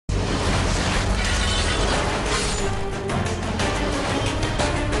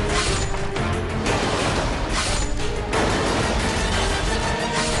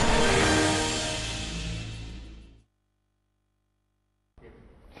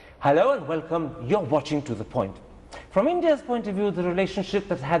Hello and welcome. You're watching To The Point. From India's point of view, the relationship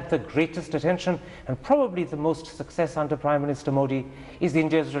that had the greatest attention and probably the most success under Prime Minister Modi is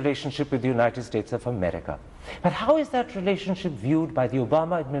India's relationship with the United States of America. But how is that relationship viewed by the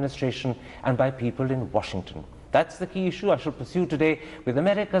Obama administration and by people in Washington? That's the key issue I shall pursue today with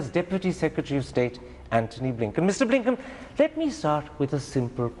America's Deputy Secretary of State, Antony Blinken. Mr. Blinken, let me start with a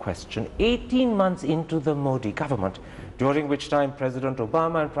simple question. 18 months into the Modi government, during which time President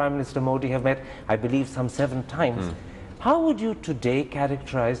Obama and Prime Minister Modi have met, I believe, some 7 times. How would you today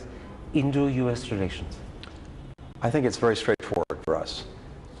characterize Indo-US relations? I think it's very straightforward for us.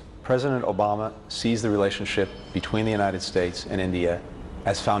 President Obama sees the relationship between the United States and India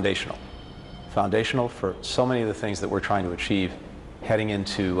as foundational. Foundational for so many of the things that we're trying to achieve heading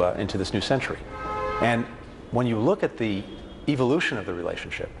into this new century. And when you look at the evolution of the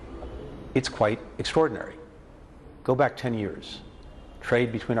relationship, it's quite extraordinary. Go back 10 years.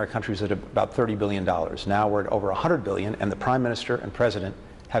 Trade between our countries at about $30 billion. Now we're at over $100 billion, and the Prime Minister and President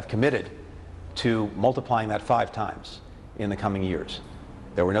have committed to multiplying that 5 times in the coming years.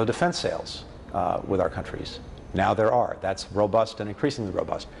 There were no defense sales with our countries. Now there are. That's robust and increasingly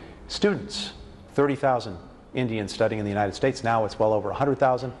robust. Students, 30,000 Indians studying in the United States. Now it's well over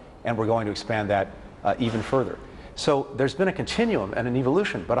 100,000, and we're going to expand that even further. So there's been a continuum and an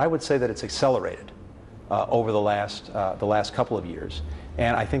evolution, but I would say that it's accelerated over the last couple of years.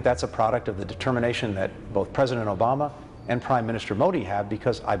 And I think that's a product of the determination that both President Obama and Prime Minister Modi have,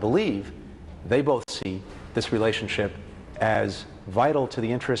 because I believe they both see this relationship as vital to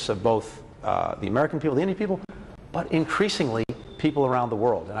the interests of both the American people, the Indian people, but increasingly people around the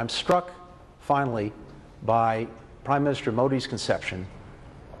world. And I'm struck, finally, by Prime Minister Modi's conception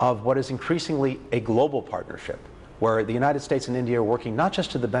of what is increasingly a global partnership, where the United States and India are working not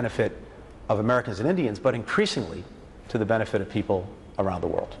just to the benefit of Americans and Indians, but increasingly to the benefit of people around the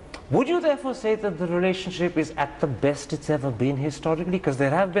world. Would you therefore say that the relationship is at the best it's ever been historically? Because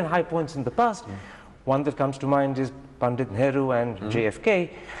there have been high points in the past. One that comes to mind is Pandit Nehru and JFK.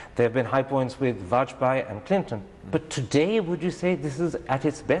 There have been high points with Vajpayee and Clinton. But today, would you say this is at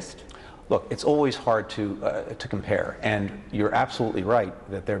its best? Look, it's always hard to compare, and you're absolutely right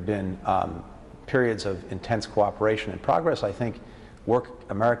that there have been periods of intense cooperation and progress. I think work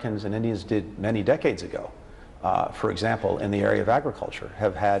Americans and Indians did many decades ago, for example, in the area of agriculture,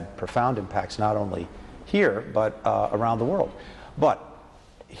 have had profound impacts not only here, but around the world. But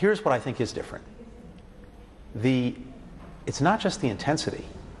here's what I think is different. It's not just the intensity,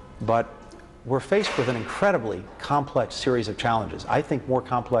 but we're faced with an incredibly complex series of challenges, I think more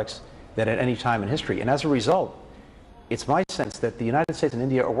complex than at any time in history. And as a result, it's my sense that the United States and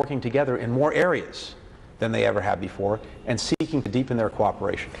India are working together in more areas than they ever have before and seeking to deepen their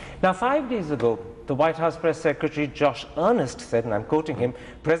cooperation. Now, 5 days ago, the White House Press Secretary Josh Earnest said, and I'm quoting him,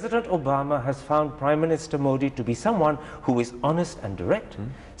 President Obama has found Prime Minister Modi to be someone who is honest and direct,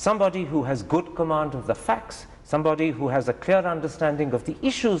 somebody who has good command of the facts, somebody who has a clear understanding of the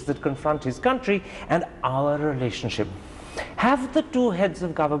issues that confront his country and our relationship. Have the two heads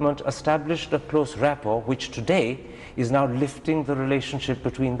of government established a close rapport, which today is now lifting the relationship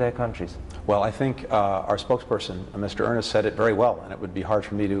between their countries? Well, I think our spokesperson, Mr. Earnest, said it very well, and it would be hard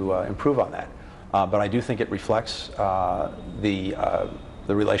for me to improve on that. But I do think it reflects the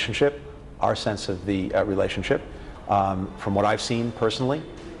relationship, our sense of the relationship. From what I've seen personally,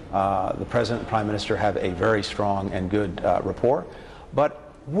 the President and Prime Minister have a very strong and good rapport.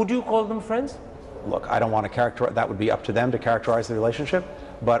 But would you call them friends? Look, I don't want to characterize, that would be up to them to characterize the relationship,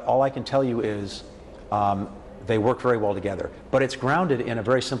 but all I can tell you is they work very well together. But it's grounded in a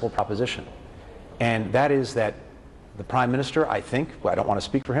very simple proposition, and that is that the Prime Minister, I think, I don't want to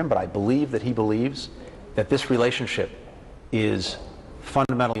speak for him, but I believe that he believes that this relationship is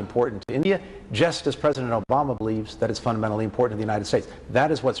fundamentally important to India, just as President Obama believes that it's fundamentally important to the United States. That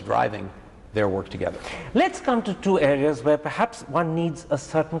is what's driving their work together. Let's come to 2 areas where perhaps one needs a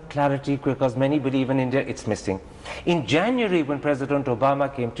certain clarity, because many believe in India it's missing. In January, when President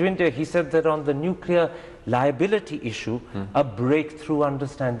Obama came to India, he said that on the nuclear liability issue, a breakthrough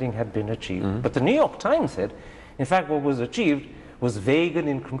understanding had been achieved. But the New York Times said, in fact, what was achieved was vague and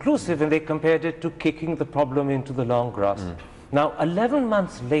inconclusive, and they compared it to kicking the problem into the long grass. Now, 11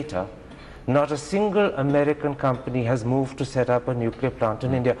 months later, not a single American company has moved to set up a nuclear plant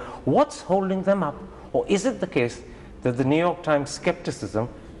in India. What's holding them up? Or is it the case that the New York Times skepticism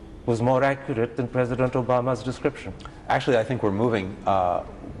was more accurate than President Obama's description? Actually, I think we're moving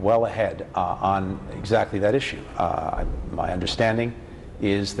well ahead on exactly that issue. My understanding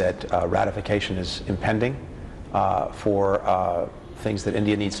is that ratification is impending for things that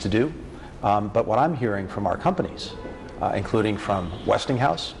India needs to do. But what I'm hearing from our companies, including from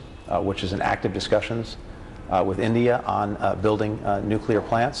Westinghouse, which is in active discussions with India on building nuclear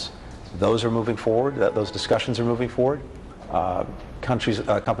plants. Those are moving forward. Those discussions are moving forward.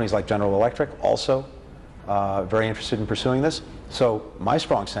 Companies like General Electric also very interested in pursuing this. So my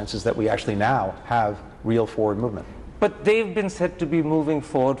strong sense is that we actually now have real forward movement. But they've been said to be moving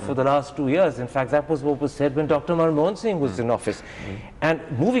forward for the last 2 years. In fact, that was what was said when Dr. Manmohan Singh was in office. And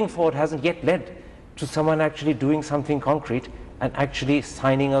moving forward hasn't yet led to someone actually doing something concrete and actually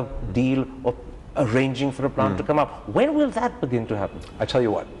signing a deal or arranging for a plant to come up. When will that begin to happen? I tell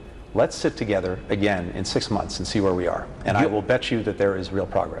you what, let's sit together again in 6 months and see where we are. And I will bet you that there is real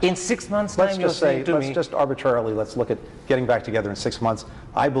progress. In 6 months' time, you're saying to me... Let's just arbitrarily, let's look at getting back together in 6 months.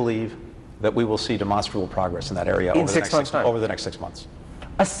 I believe that we will see demonstrable progress in that area over the next 6 months.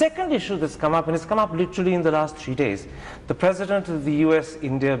 A second issue that's come up, and it's come up literally in the last 3 days, the president of the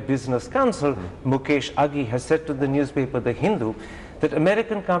US-India Business Council, Mukesh Aghi, has said to the newspaper The Hindu that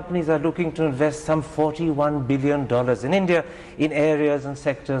American companies are looking to invest some $41 billion in India in areas and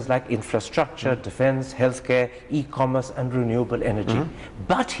sectors like infrastructure, defense, healthcare, e-commerce and renewable energy.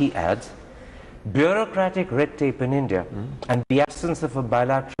 But, he adds, bureaucratic red tape in India and the absence of a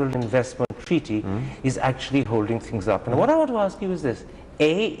bilateral investment treaty is actually holding things up. And what I want to ask you is this.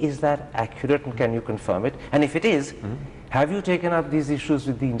 A, is that accurate and can you confirm it? And if it is, have you taken up these issues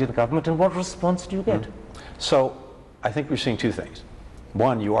with the Indian government and what response do you get? So I think we're seeing two things.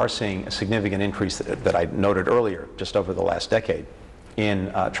 One, you are seeing a significant increase that I noted earlier, just over the last decade,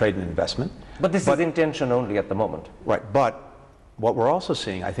 in trade and investment. But this is intention only at the moment. Right, but what we're also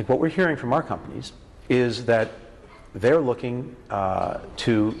seeing, I think what we're hearing from our companies, is that they're looking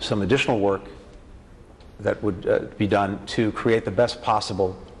to some additional work that would be done to create the best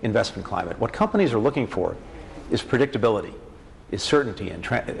possible investment climate. What companies are looking for is predictability, is certainty, and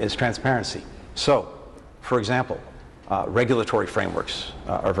is transparency. So, for example, regulatory frameworks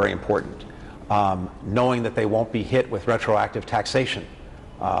are very important. Knowing that they won't be hit with retroactive taxation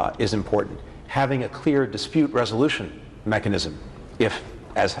is important. Having a clear dispute resolution mechanism if,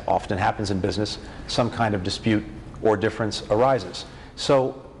 as often happens in business, some kind of dispute or difference arises.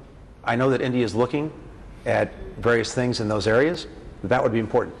 So I know that India is looking at various things in those areas. That would be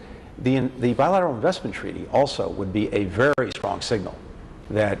important. The bilateral investment treaty also would be a very strong signal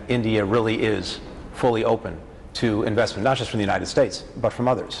that India really is fully open to investment, not just from the United States, but from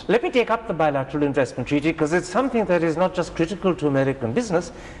others. Let me take up the bilateral investment treaty because it's something that is not just critical to American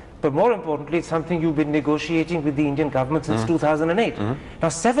business, but more importantly, it's something you've been negotiating with the Indian government since 2008. Now,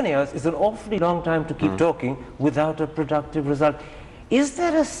 7 years is an awfully long time to keep talking without a productive result. Is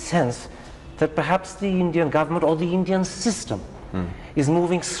there a sense that perhaps the Indian government or the Indian system is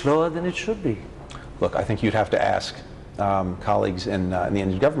moving slower than it should be? Look, I think you'd have to ask colleagues in the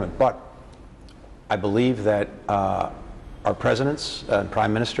Indian government, but I believe that our presidents and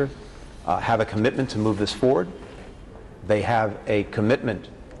prime minister have a commitment to move this forward. They have a commitment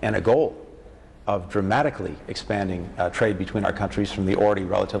and a goal of dramatically expanding trade between our countries from the already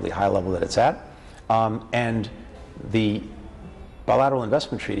relatively high level that it's at. And the bilateral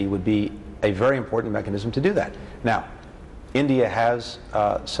investment treaty would be a very important mechanism to do that. Now, India has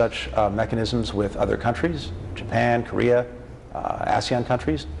such mechanisms with other countries, Japan, Korea, ASEAN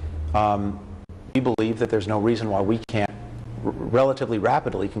countries. We believe that there's no reason why we can't relatively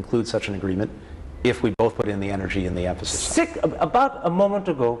rapidly conclude such an agreement if we both put in the energy and the emphasis. About a moment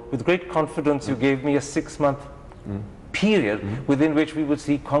ago, with great confidence, you gave me a 6-month period within which we would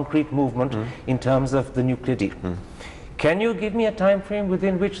see concrete movement in terms of the nuclear deal. Can you give me a time frame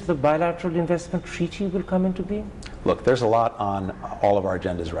within which the bilateral investment treaty will come into being? Look, there's a lot on all of our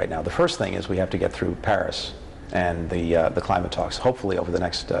agendas right now. The first thing is we have to get through Paris and the climate talks, hopefully over the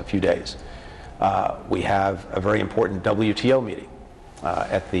next few days. We have a very important WTO meeting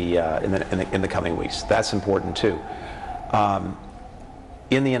in the coming weeks. That's important too.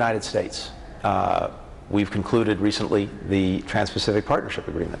 In the United States, we've concluded recently the Trans-Pacific Partnership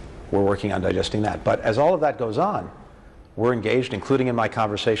Agreement. We're working on digesting that. But as all of that goes on, we're engaged, including in my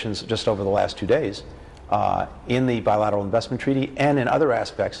conversations just over the last 2 days, in the bilateral investment treaty and in other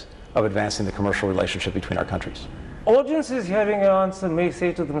aspects of advancing the commercial relationship between our countries. Audiences hearing your answer may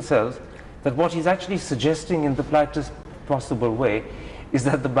say to themselves that what he's actually suggesting in the politest possible way is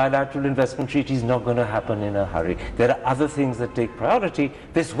that the bilateral investment treaty is not going to happen in a hurry. There are other things that take priority.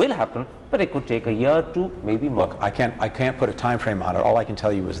 This will happen, but it could take a year or two, maybe more. Look, I can't put a time frame on it. All I can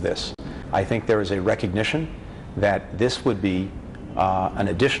tell you is this. I think there is a recognition that this would be an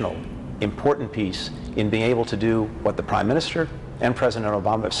additional important piece in being able to do what the Prime Minister and President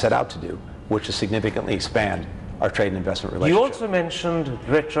Obama have set out to do, which is significantly expand our trade and investment relationship. You also mentioned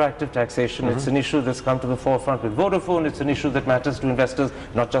retroactive taxation. It's an issue that's come to the forefront with Vodafone. It's an issue that matters to investors,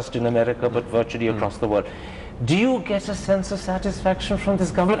 not just in America, but virtually across the world. Do you get a sense of satisfaction from this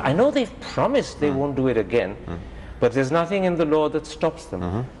government? I know they've promised they won't do it again, but there's nothing in the law that stops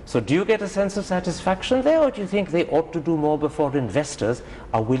them. So do you get a sense of satisfaction there, or do you think they ought to do more before investors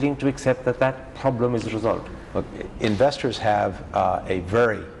are willing to accept that that problem is resolved? Look, investors have a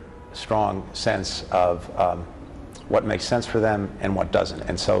very strong sense of what makes sense for them and what doesn't.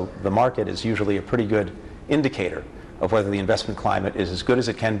 And so the market is usually a pretty good indicator of whether the investment climate is as good as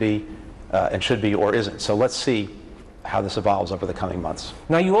it can be and should be or isn't. So let's see how this evolves over the coming months.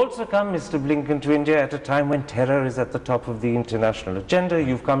 Now, you also come, Mr. Blinken, to India at a time when terror is at the top of the international agenda.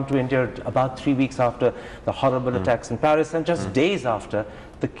 You've come to India about 3 weeks after the horrible attacks in Paris and just days after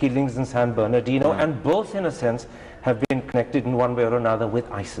the killings in San Bernardino, and both, in a sense, have been connected in one way or another with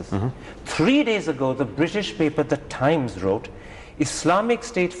ISIS. 3 days ago, the British paper The Times wrote, Islamic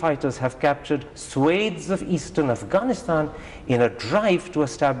State fighters have captured swathes of eastern Afghanistan in a drive to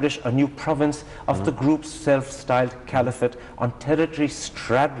establish a new province of the group's self-styled caliphate on territory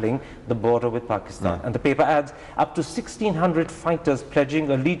straddling the border with Pakistan. And the paper adds, up to 1,600 fighters pledging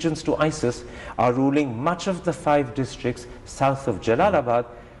allegiance to ISIS are ruling much of the 5 districts south of Jalalabad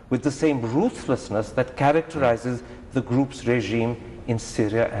with the same ruthlessness that characterizes the group's regime in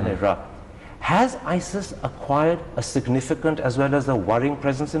Syria and Iraq. Has ISIS acquired a significant as well as a worrying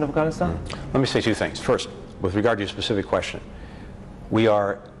presence in Afghanistan? Let me say 2 things. First, with regard to your specific question, we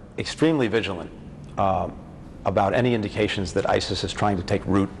are extremely vigilant about any indications that ISIS is trying to take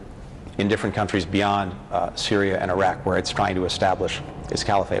root in different countries beyond Syria and Iraq, where it's trying to establish its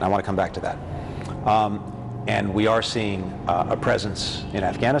caliphate. And I want to come back to that. And we are seeing a presence in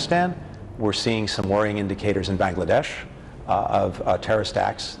Afghanistan. We're seeing some worrying indicators in Bangladesh of terrorist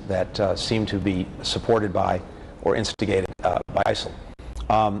acts that seem to be supported by or instigated by ISIL.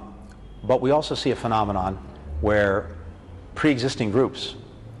 But we also see a phenomenon where pre-existing groups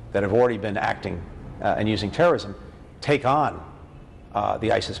that have already been acting and using terrorism take on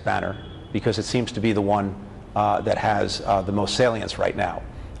the ISIS banner because it seems to be the one that has the most salience right now.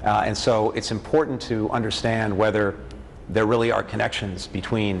 And so it's important to understand whether there really are connections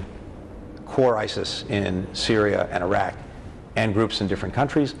between core ISIS in Syria and Iraq and groups in different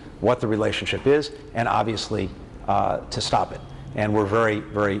countries, what the relationship is, and obviously to stop it. And we're very,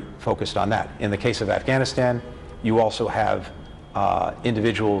 very focused on that. In the case of Afghanistan, you also have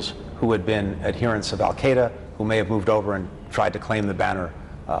individuals who had been adherents of al-Qaeda who may have moved over and tried to claim the banner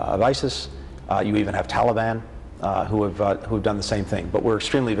of ISIS. You even have Taliban who have done the same thing. But we're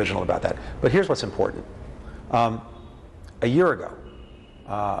extremely vigilant about that. But here's what's important. A year ago,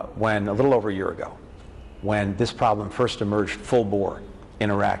 a little over a year ago, when this problem first emerged full bore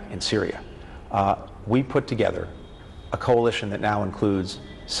in Iraq and Syria, we put together a coalition that now includes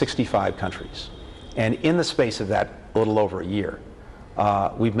 65 countries. And in the space of that little over a year,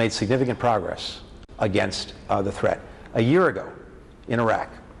 we've made significant progress against the threat. A year ago in Iraq,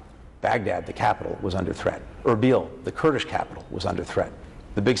 Baghdad, the capital, was under threat. Erbil, the Kurdish capital, was under threat.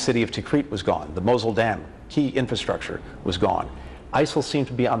 The big city of Tikrit was gone. The Mosul Dam, key infrastructure, was gone. ISIL seemed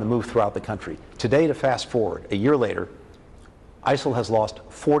to be on the move throughout the country. Today, to fast forward, a year later, ISIL has lost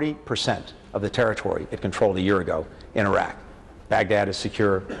 40% of the territory it controlled a year ago in Iraq. Baghdad is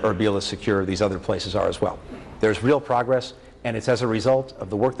secure, Erbil is secure, these other places are as well. There's real progress, and it's as a result of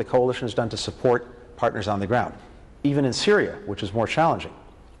the work the coalition has done to support partners on the ground. Even in Syria, which is more challenging,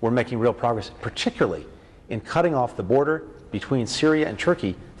 we're making real progress, particularly in cutting off the border between Syria and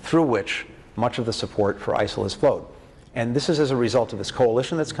Turkey, through which much of the support for ISIL has flowed. And this is as a result of this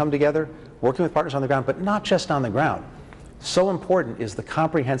coalition that's come together, working with partners on the ground, but not just on the ground. So important is the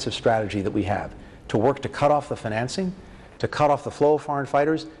comprehensive strategy that we have to work to cut off the financing, to cut off the flow of foreign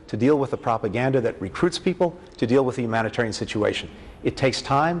fighters, to deal with the propaganda that recruits people, to deal with the humanitarian situation. It takes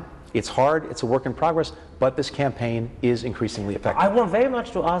time, it's hard, it's a work in progress, but this campaign is increasingly effective. I want very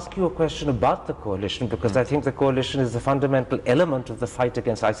much to ask you a question about the coalition, because I think the coalition is the fundamental element of the fight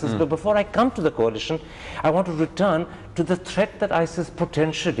against ISIS. But before I come to the coalition, I want to return to the threat that ISIS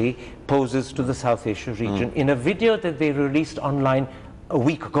potentially poses to the South Asia region. In a video that they released online a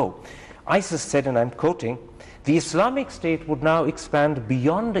week ago, ISIS said, and I'm quoting, "The Islamic State would now expand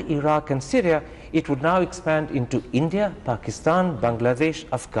beyond Iraq and Syria. It would now expand into India, Pakistan, Bangladesh,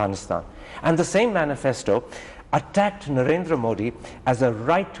 Afghanistan." And the same manifesto attacked Narendra Modi as a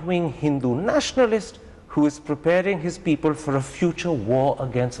right-wing Hindu nationalist who is preparing his people for a future war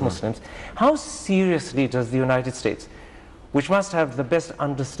against Muslims. How seriously does the United States, which must have the best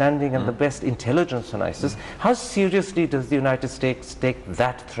understanding and the best intelligence on ISIS, how seriously does the United States take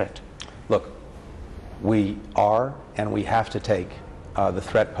that threat? Look, We are and we have to take the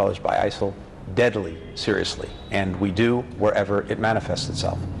threat posed by ISIL deadly seriously, and we do wherever it manifests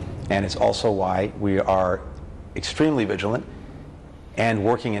itself. And it's also why we are extremely vigilant and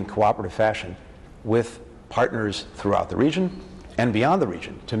working in cooperative fashion with partners throughout the region and beyond the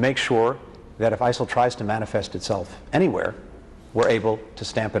region to make sure that if ISIL tries to manifest itself anywhere, we're able to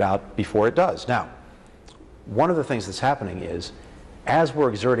stamp it out before it does. Now, one of the things that's happening is, as we're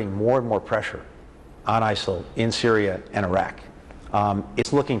exerting more and more pressure on ISIL in Syria and Iraq,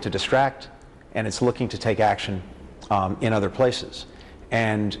 it's looking to distract and it's looking to take action in other places.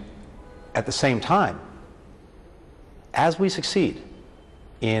 And at the same time, as we succeed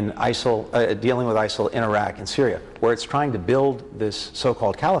in ISIL, dealing with ISIL in Iraq and Syria, where it's trying to build this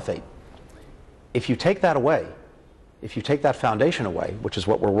so-called caliphate, if you take that away, if you take that foundation away, which is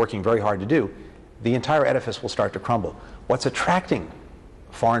what we're working very hard to do, the entire edifice will start to crumble. What's attracting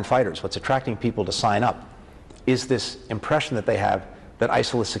foreign fighters, what's attracting people to sign up, is this impression that they have that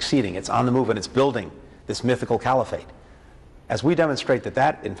ISIL is succeeding, it's on the move, and it's building this mythical caliphate. As we demonstrate that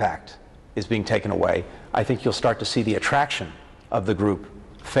that, in fact, is being taken away, I think you'll start to see the attraction of the group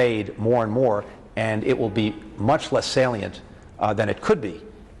fade more and more, and it will be much less salient than it could be,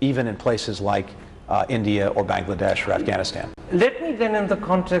 even in places like India or Bangladesh or Afghanistan. Let me then, in the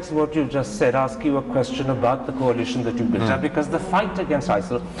context of what you just said, ask you a question about the coalition that you built up, because the fight against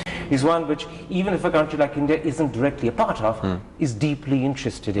ISIL is one which, even if a country like India isn't directly a part of, is deeply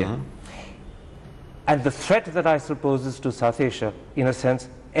interested in. And the threat that ISIL poses to South Asia, in a sense,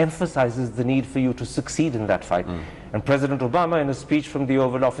 emphasizes the need for you to succeed in that fight. And President Obama, in a speech from the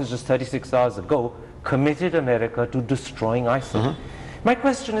Oval Office just 36 hours ago, committed America to destroying ISIL. My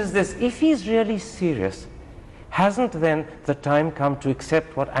question is this: if he's really serious, hasn't then the time come to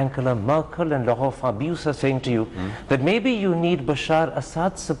accept what Angela Merkel and Laurent Fabius are saying to you, that maybe you need Bashar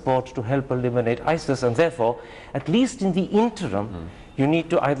Assad's support to help eliminate ISIS, and therefore, at least in the interim, you need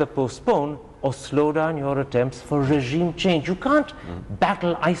to either postpone or slow down your attempts for regime change? You can't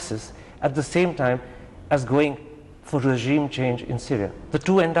battle ISIS at the same time as going for regime change in Syria. The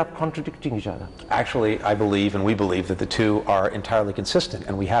two end up contradicting each other. Actually, I believe, and we believe, that the two are entirely consistent,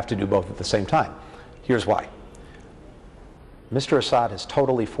 and we have to do both at the same time. Here's why. Mr. Assad has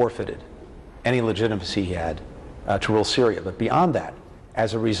totally forfeited any legitimacy he had to rule Syria. But beyond that,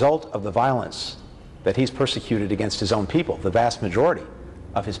 as a result of the violence that he's persecuted against his own people, the vast majority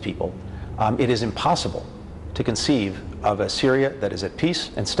of his people, it is impossible to conceive of a Syria that is at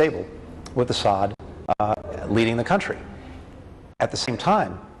peace and stable with Assad leading the country. At the same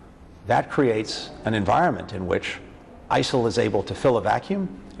time, that creates an environment in which ISIL is able to fill a vacuum,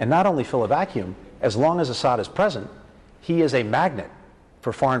 and not only fill a vacuum, as long as Assad is present, he is a magnet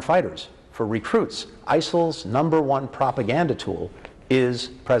for foreign fighters, for recruits. ISIL's #1 propaganda tool is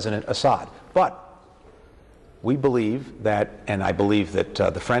President Assad. But we believe that, and I believe that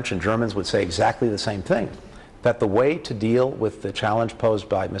the French and Germans would say exactly the same thing, that the way to deal with the challenge posed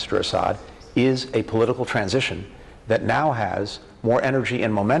by Mr. Assad is a political transition that now has more energy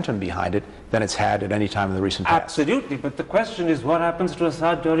and momentum behind it than it's had at any time in the recent past. Absolutely, but the question is what happens to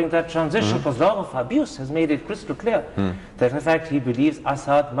Assad during that transition, because Laurent Fabius has made it crystal clear that in fact he believes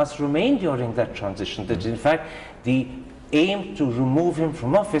Assad must remain during that transition, that in fact the aim to remove him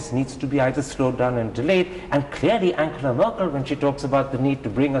from office needs to be either slowed down and delayed, and clearly Angela Merkel, when she talks about the need to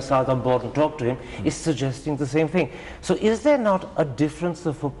bring Assad on board and talk to him, is suggesting the same thing. So is there not a difference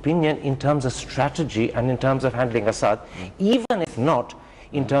of opinion in terms of strategy and in terms of handling Assad, even if not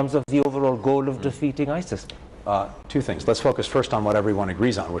in terms of the overall goal of defeating ISIS? Two things. Let's focus first on what everyone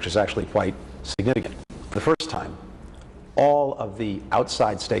agrees on, which is actually quite significant. The first time, all of the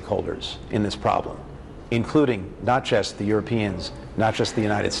outside stakeholders in this problem, including not just the Europeans, not just the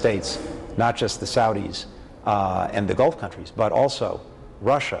United States, not just the Saudis and the Gulf countries, but also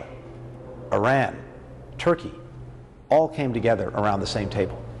Russia, Iran, Turkey, all came together around the same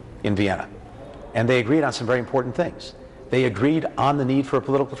table in Vienna. And they agreed on some very important things. They agreed on the need for a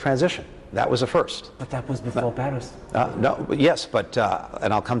political transition. That was a first. But that was before Paris. Yes, but,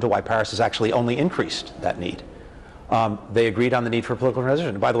 and I'll come to why Paris has actually only increased that need. They agreed on the need for a political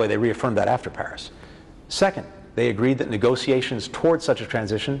transition. And by the way, they reaffirmed that after Paris. Second, they agreed that negotiations towards such a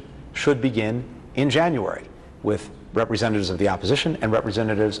transition should begin in January with representatives of the opposition and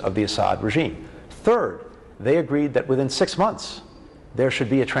representatives of the Assad regime. Third, they agreed that within 6 months there should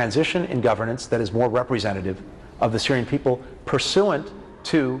be a transition in governance that is more representative of the Syrian people, pursuant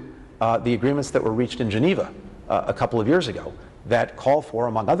to the agreements that were reached in Geneva a couple of years ago that call for,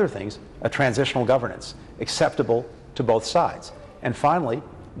 among other things, a transitional governance acceptable to both sides. And finally,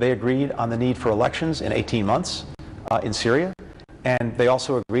 they agreed on the need for elections in 18 months in Syria, And they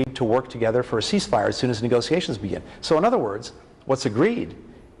also agreed to work together for a ceasefire as soon as negotiations begin. So in other words, what's agreed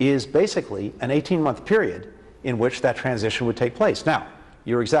is basically an 18-month period in which that transition would take place. Now,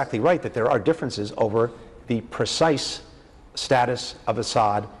 you're exactly right that there are differences over the precise status of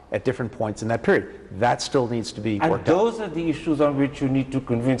Assad at different points in that period. That still needs to be worked out. And those are the issues on which you need to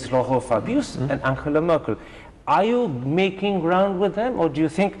convince Laurent Fabius and Angela Merkel. Are you making ground with them, or do you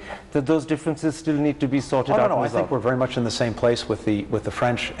think that those differences still need to be sorted out? No, I think we're very much in the same place with the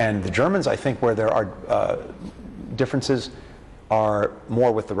French and the Germans. I think where there are differences are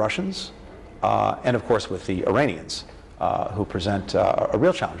more with the Russians and, of course, with the Iranians, who present a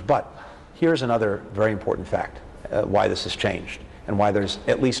real challenge. But here's another very important fact, why this has changed and why there's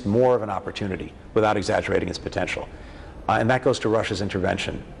at least more of an opportunity without exaggerating its potential. And that goes to Russia's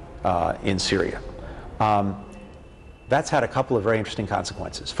intervention in Syria. That's had a couple of very interesting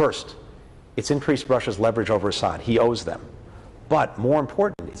consequences. First, it's increased Russia's leverage over Assad. He owes them. But more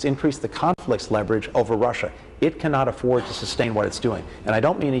important, it's increased the conflict's leverage over Russia. It cannot afford to sustain what it's doing. And I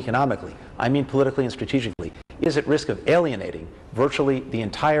don't mean economically, I mean politically and strategically. It is at risk of alienating virtually the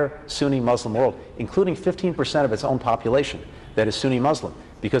entire Sunni Muslim world, including 15% of its own population that is Sunni Muslim,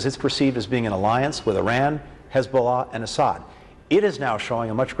 because it's perceived as being in alliance with Iran, Hezbollah, and Assad. It is now showing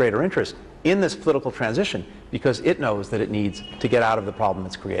a much greater interest in this political transition because it knows that it needs to get out of the problem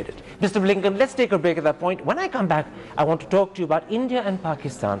it's created. Mr. Blinken, let's take a break at that point. When I come back, I want to talk to you about India and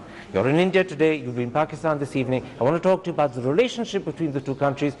Pakistan. You're in India today, you'll be in Pakistan this evening. I want to talk to you about the relationship between the two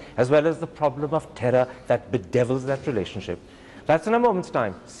countries as well as the problem of terror that bedevils that relationship. That's in a moment's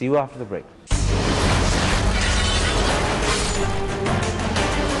time. See you after the break.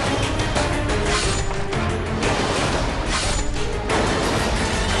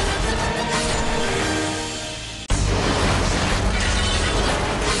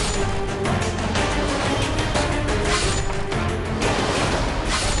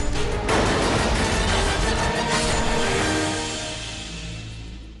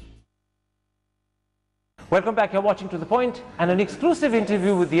 Welcome back. You're watching To The Point and an exclusive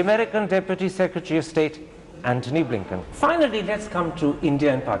interview with the American Deputy Secretary of State, Antony Blinken. Finally, let's come to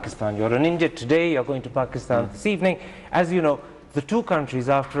India and Pakistan. You're in India today, you're going to Pakistan this evening. As you know, the two countries,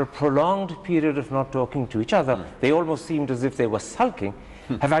 after a prolonged period of not talking to each other, they almost seemed as if they were sulking,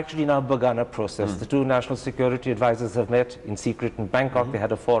 have actually now begun a process. The two national security advisors have met in secret in Bangkok. They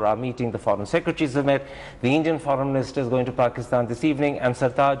had a 4-hour meeting. The foreign secretaries have met. The Indian foreign minister is going to Pakistan this evening, and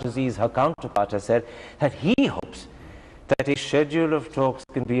Sartaj Aziz, her counterpart, has said that he hopes that a schedule of talks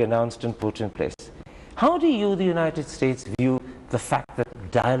can be announced and put in place. How do you, the United States, view the fact that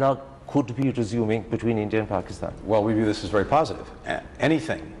dialogue could be resuming between India and Pakistan? Well, we view this as very positive.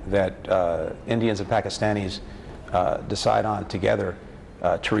 Anything that Indians and Pakistanis decide on together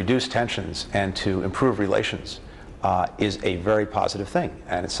to reduce tensions and to improve relations is a very positive thing,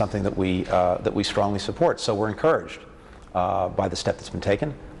 and it's something that we strongly support. So we're encouraged by the step that's been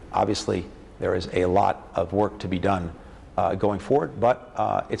taken. Obviously, there is a lot of work to be done going forward, but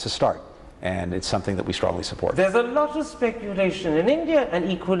it's a start, and it's something that we strongly support. There's a lot of speculation in India and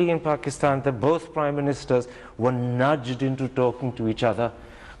equally in Pakistan that both prime ministers were nudged into talking to each other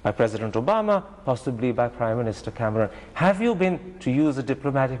by President Obama, possibly by Prime Minister Cameron. Have you been, to use a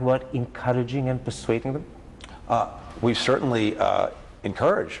diplomatic word, encouraging and persuading them? We've certainly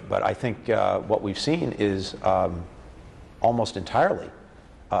encouraged, but I think what we've seen is almost entirely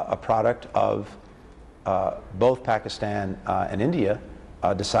a product of both Pakistan and India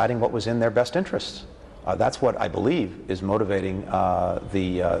deciding what was in their best interests. That's what I believe is motivating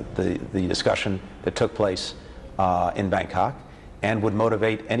the discussion that took place in Bangkok, and would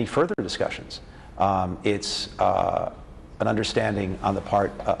motivate any further discussions. It's an understanding on the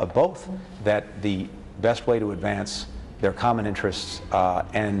part of both that the best way to advance their common interests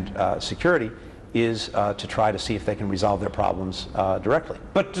and security is to try to see if they can resolve their problems directly.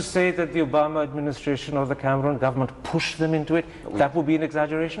 But to say that the Obama administration or the Cameron government pushed them into it, that would be an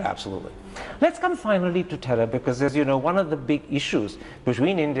exaggeration? Absolutely. Let's come finally to terror, because as you know, one of the big issues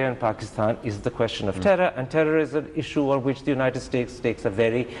between India and Pakistan is the question of terror, and terror is an issue on which the United States takes a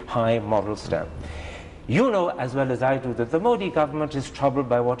very high moral stand. You know as well as I do that the Modi government is troubled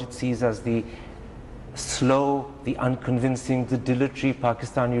by what it sees as the slow, the unconvincing, the dilatory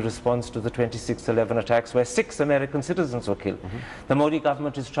Pakistani response to the 26/11 attacks where 6 American citizens were killed. The Modi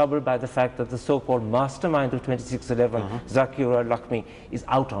government is troubled by the fact that the so-called mastermind of 26/11, Zakir al-Lakhmi, is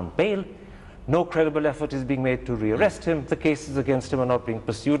out on bail. No credible effort is being made to re-arrest him. The cases against him are not being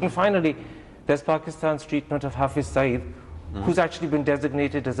pursued. And finally, there's Pakistan's treatment of Hafiz Saeed, who's actually been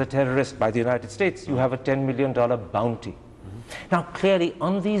designated as a terrorist by the United States. You have a $10 million bounty. Now, clearly,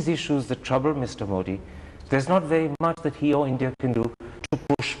 on these issues that trouble Mr. Modi, there's not very much that he or India can do to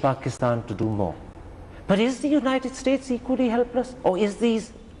push Pakistan to do more. But is the United States equally helpless? Or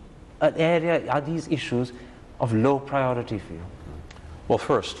is are these issues of low priority for you? Well,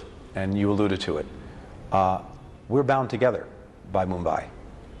 first, and you alluded to it, we're bound together by Mumbai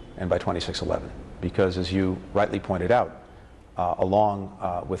and by 2611, because as you rightly pointed out, along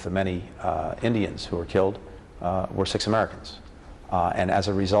with the many Indians who were killed, were 6 Americans. And as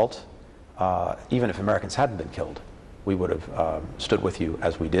a result, even if Americans hadn't been killed, we would have stood with you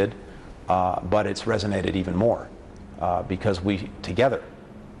as we did. But it's resonated even more because we together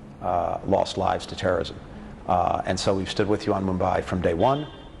lost lives to terrorism. And so we've stood with you on Mumbai from day one.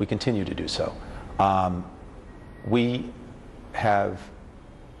 We continue to do so. We have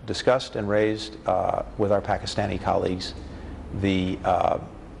discussed and raised with our Pakistani colleagues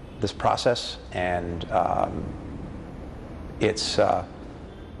this process and its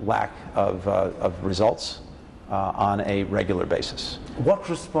lack of results on a regular basis. What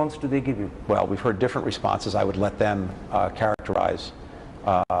response do they give you? Well, we've heard different responses. I would let them characterize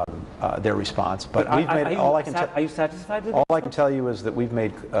their response. But we've made all I can. Are you satisfied with it? All I can tell you is that we've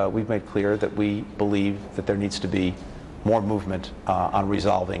made clear that we believe that there needs to be more movement on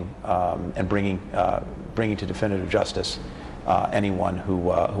resolving and bringing to definitive justice anyone who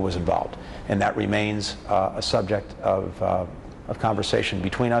was involved, and that remains a subject of conversation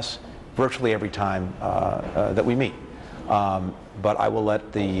between us virtually every time that we meet. But I will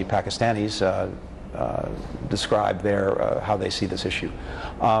let the Pakistanis describe how they see this issue.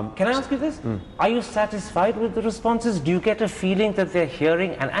 Can I ask you this? Are you satisfied with the responses? Do you get a feeling that they're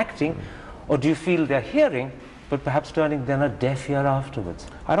hearing and acting, or do you feel they're hearing but perhaps turning then a deaf ear afterwards?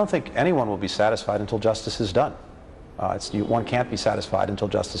 I don't think anyone will be satisfied until justice is done. One can't be satisfied until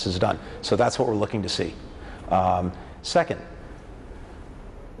justice is done. So that's what we're looking to see. Second,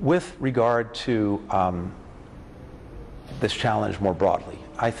 with regard to this challenge more broadly,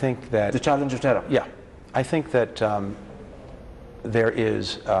 I think that... The challenge of terror? Yeah. I think that there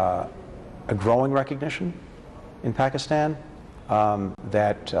is a growing recognition in Pakistan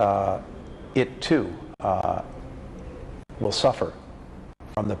that it too will suffer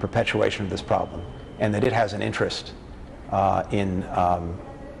from the perpetuation of this problem, and that it has an interest in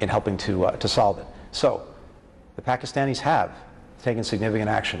helping to solve it. So the Pakistanis have taken significant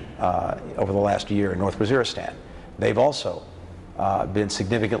action over the last year in North Waziristan. They've also been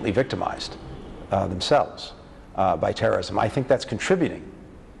significantly victimized themselves by terrorism. I think that's contributing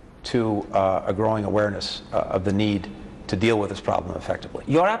to a growing awareness of the need to deal with this problem effectively.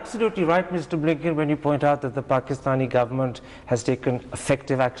 You're absolutely right, Mr. Blinken, when you point out that the Pakistani government has taken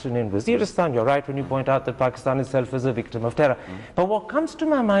effective action in Waziristan. You're right when you point out that Pakistan itself is a victim of terror. But what comes to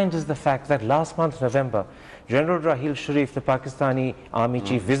my mind is the fact that last month, November, General Raheel Sharif, the Pakistani army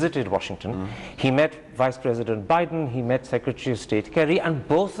chief, visited Washington. He met Vice President Biden, he met Secretary of State Kerry, and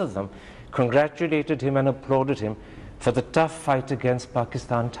both of them congratulated him and applauded him for the tough fight against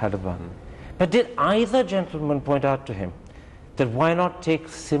Pakistan Taliban. But did either gentleman point out to him that why not take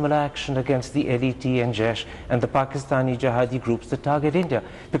similar action against the LET and Jaish and the Pakistani jihadi groups that target India?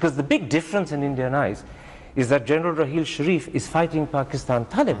 Because the big difference in Indian eyes is that General Raheel Sharif is fighting Pakistan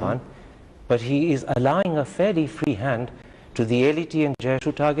Taliban, but he is allowing a fairly free hand to the LET and Jaish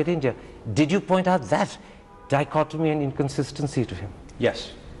who target India. Did you point out that dichotomy and inconsistency to him?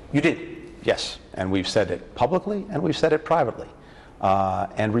 Yes. You did? Yes, and we've said it publicly and we've said it privately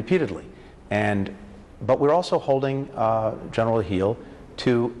and repeatedly. But we're also holding General Raheel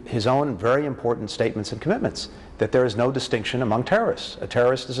to his own very important statements and commitments, that there is no distinction among terrorists. A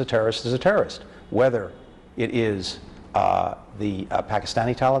terrorist is a terrorist is a terrorist, whether it is the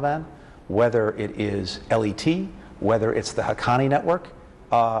Pakistani Taliban, whether it is LET, whether it's the Haqqani network,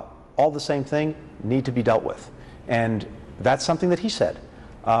 all the same thing, need to be dealt with. And that's something that he said.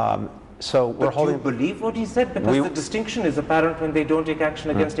 So we're holding... Do you believe what he said? Because the distinction is apparent when they don't take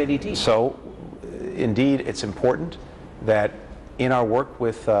action against LET. So, indeed, it's important that in our work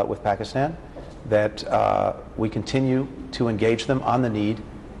with Pakistan, that we continue to engage them on the need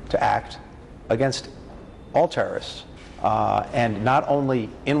to act against all terrorists, and not only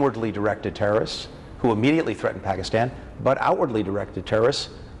inwardly directed terrorists who immediately threaten Pakistan, but outwardly directed terrorists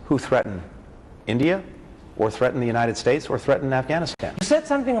who threaten India, or threaten the United States, or threaten Afghanistan. You said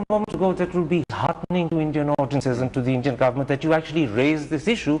something a moment ago that will be heartening to Indian audiences and to the Indian government, that you actually raised this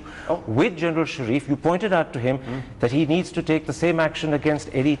issue with General Sharif. You pointed out to him that he needs to take the same action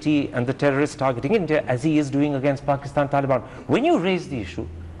against LET and the terrorists targeting India as he is doing against Pakistan Taliban. When you raised the issue,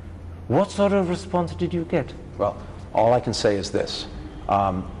 what sort of response did you get? Well, all I can say is this.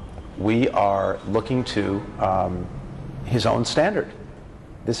 We are looking to his own standard.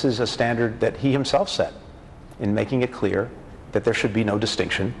 This is a standard that he himself set. in making it clear that there should be no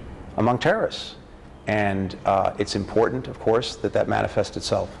distinction among terrorists. And it's important, of course, that that manifests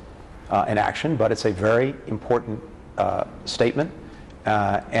itself in action, but it's a very important statement,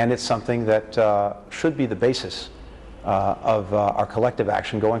 and it's something that should be the basis of our collective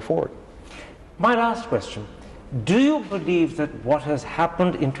action going forward. My last question. Do you believe that what has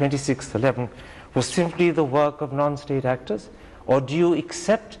happened in 26/11 was simply the work of non-state actors? Or do you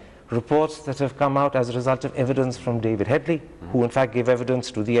accept reports that have come out as a result of evidence from David Headley, who in fact gave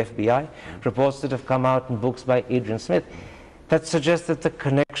evidence to the FBI, reports that have come out in books by Adrian Smith, that suggest that the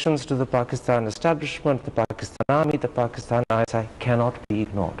connections to the Pakistan establishment, the Pakistan Army, the Pakistan ISI cannot be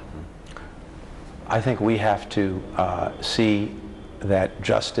ignored? I think we have to see that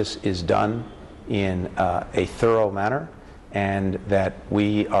justice is done in a thorough manner, and that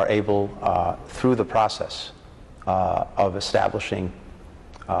we are able, through the process of establishing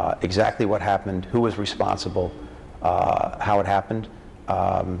exactly what happened, who was responsible, how it happened,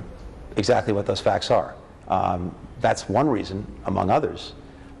 exactly what those facts are. That's one reason, among others,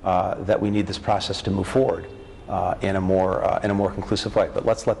 that we need this process to move forward in a more conclusive way. But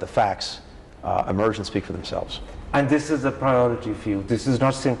let's let the facts emerge and speak for themselves. And this is a priority for you. This is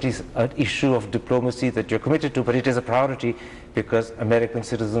not simply an issue of diplomacy that you're committed to, but it is a priority because American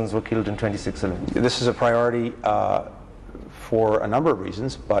citizens were killed in 26/11. This is a priority for a number of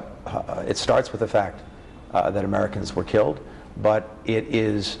reasons, but it starts with the fact that Americans were killed, but it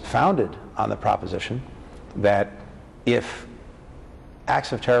is founded on the proposition that if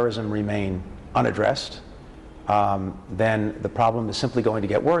acts of terrorism remain unaddressed, then the problem is simply going to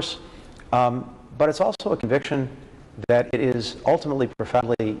get worse. But it's also a conviction that it is ultimately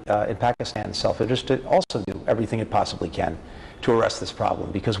profoundly in Pakistan's self-interest to also do everything it possibly can to arrest this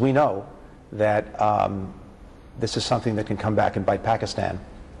problem, because we know that this is something that can come back and bite Pakistan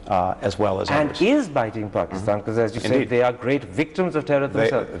as well as others. And is biting Pakistan, because as you said, they are great victims of terror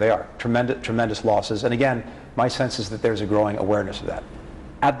themselves. They are. Tremendous losses. And again, my sense is that there's a growing awareness of that.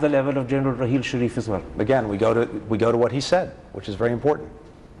 At the level of General Raheel Sharif as well. Again, we go to what he said, which is very important.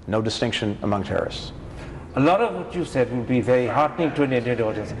 No distinction among terrorists. A lot of what you said will be very heartening to an Indian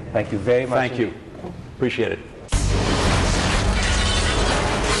audience. Thank you very much. Thank you. Appreciate it.